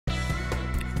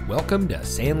Welcome to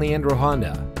San Leandro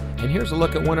Honda, and here's a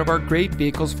look at one of our great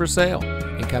vehicles for sale.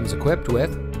 It comes equipped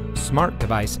with smart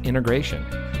device integration,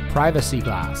 privacy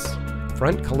glass,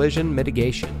 front collision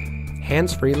mitigation,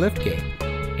 hands-free liftgate,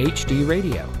 HD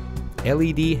radio,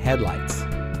 LED headlights,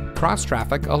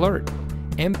 cross-traffic alert,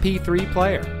 MP3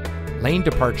 player, lane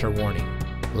departure warning,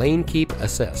 lane keep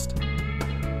assist.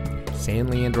 San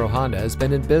Leandro Honda has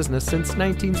been in business since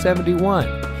 1971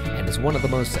 and is one of the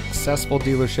most successful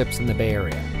dealerships in the Bay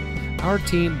Area. Our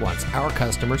team wants our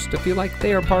customers to feel like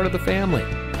they are part of the family,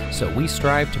 so we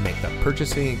strive to make the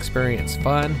purchasing experience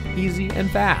fun, easy, and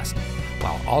fast,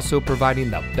 while also providing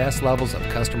the best levels of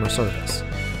customer service.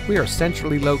 We are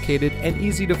centrally located and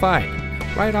easy to find,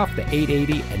 right off the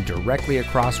 880 and directly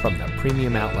across from the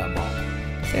Premium Outlet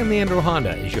Mall. San Leandro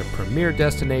Honda is your premier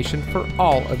destination for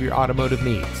all of your automotive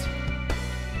needs.